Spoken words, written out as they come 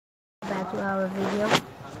back to our video.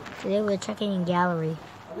 Today we're checking in gallery.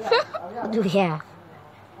 What do we have?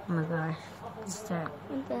 Oh my gosh. What's that?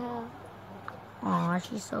 What the hell? Aw,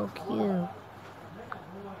 she's so cute.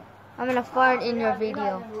 I'm gonna fart in your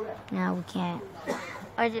video. No, we can't.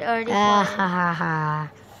 I already Ha farted. ha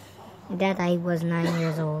ha. That I was 9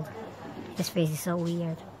 years old. His face is so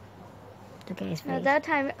weird. Look at his face. At that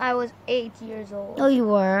time, I was 8 years old. Oh, you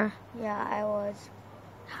were? Yeah, I was.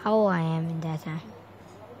 How old I am in that time?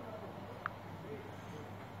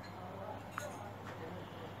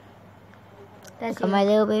 That's Look at my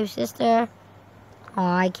little baby sister. Oh,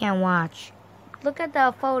 I can't watch. Look at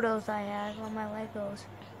the photos I have on my Legos.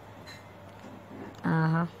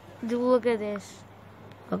 Uh-huh. Do look at this.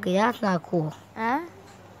 Okay, that's not cool. Huh?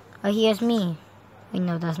 Oh, here's me. Wait,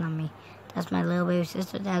 no, that's not me. That's my little baby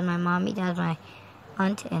sister. That's my mommy. That's my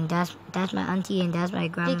aunt. And that's my auntie. And that's my You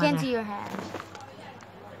grandmother. can't see your hands.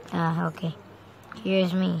 Okay.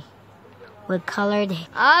 Here's me. With colored...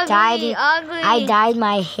 Ugly, ugly. I dyed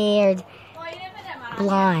my hair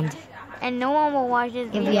blonde. And no one will watch this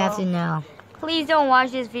video. If you have to know. Please don't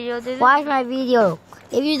watch this video. This is Watch my video.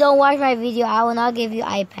 If you don't watch my video, I will not give you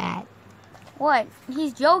iPad. what?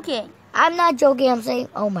 He's joking. I'm not joking. I'm saying,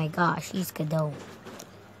 oh my gosh, he's Godot.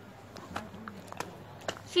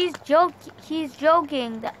 He's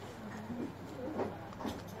joking.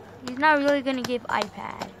 He's not really gonna give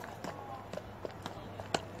iPad.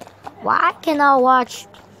 Why I cannot watch?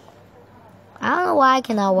 I don't know why I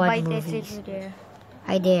cannot watch Bite this if movies. you dare.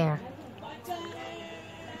 I dare.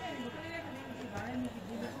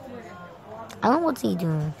 I don't know what's he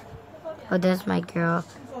doing. Oh, that's my girl.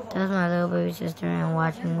 That's my little baby sister and I'm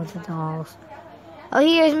watching with the dolls. Oh,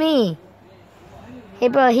 here's me. Hey,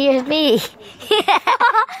 bro, here's me.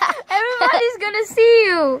 Everybody's gonna see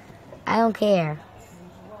you. I don't care.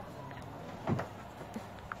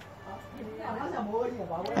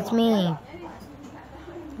 That's me.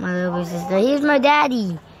 My little baby sister. Here's my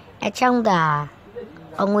daddy. At Changda.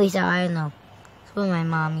 Oh, wait, so I don't know. It's with my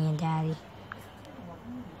mommy and daddy.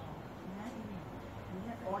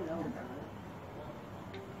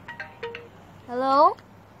 Hello?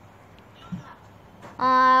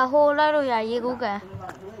 Hold on, yeah, you go get.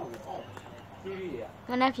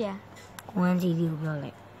 When I hear. ကိုန်း CD ကိုပြော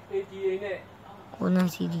လိုက်ကို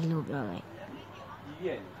န်း CD လို့ပြောလိုက်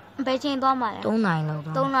ဘယ်ချိန်သွားမှာလဲ 3 နိုင်လောက်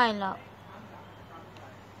တော့ 3 နာရီလောက်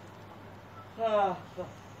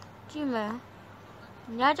ကြည့်မယ်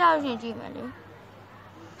ညကြလို့ရှင်ကြည့်မယ်လေ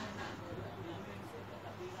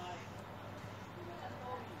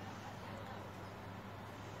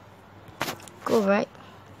Go right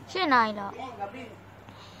 7 နာရီလောက်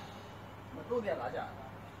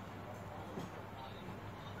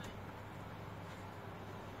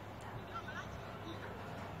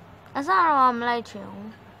အစတော့မလိုက်ချင်ဘူး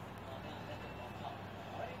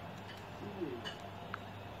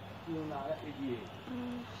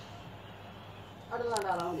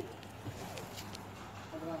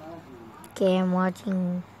Okay, I'm watching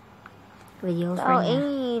videos အော် right အင်း now.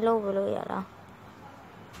 ကြီးလုပ်လို့ရလား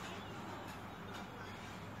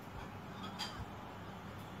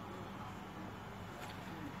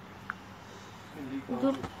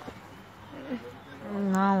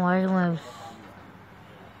I'm not watching my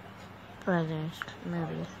brother's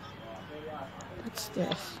movie. What's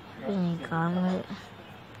this? Any gauntlet?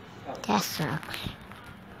 That sucks.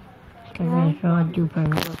 Okay, so I'll do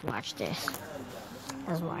perfect. Let's watch this.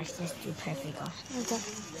 Let's watch this do perfect. Okay.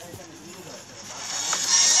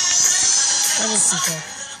 What is this?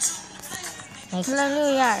 Next, လုပ်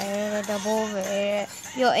လို့ရတယ်တဘောပဲ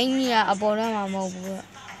ပြီးတော့အင်းကြီးကအပေါ်ထဲမှာမဟုတ်ဘူး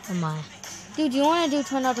come on. Dude, do you want to do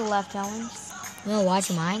turn out to left challenge? You wanna watch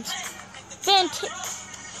mine? Then 12,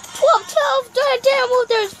 12, damn, well,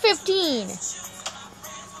 there's 15.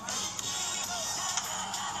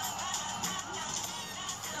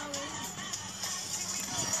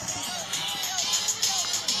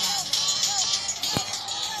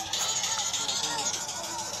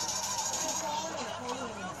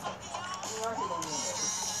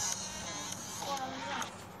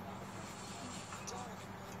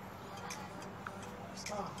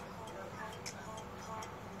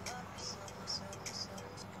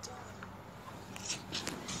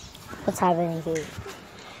 What's happening here?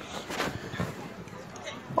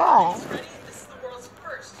 What?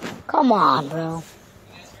 Come on, bro.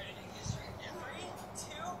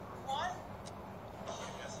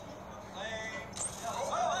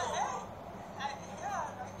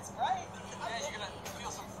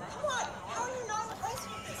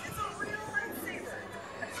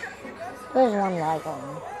 There's one like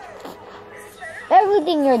on me.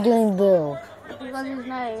 Everything you're doing, Bill. Because it's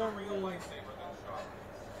not even real.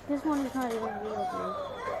 This one is not even real, dude.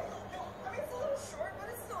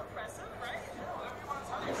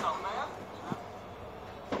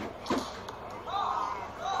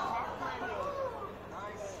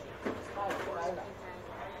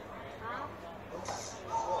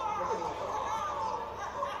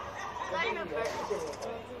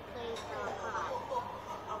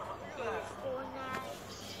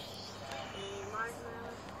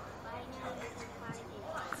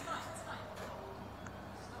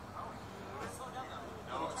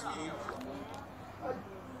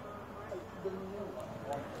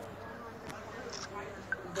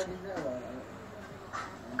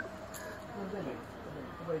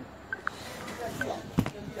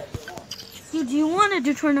 Do you want it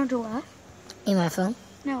to turn on to what? In my phone?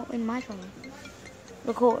 No, in my phone.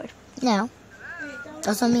 Record. No.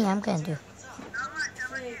 That's something I'm gonna do.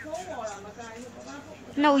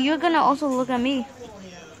 No, you're gonna also look at me.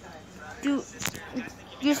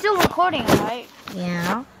 You're still recording, right?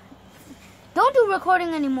 Yeah. Don't do recording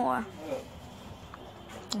anymore.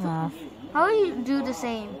 Oh. How do you do the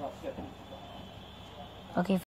same? Okay.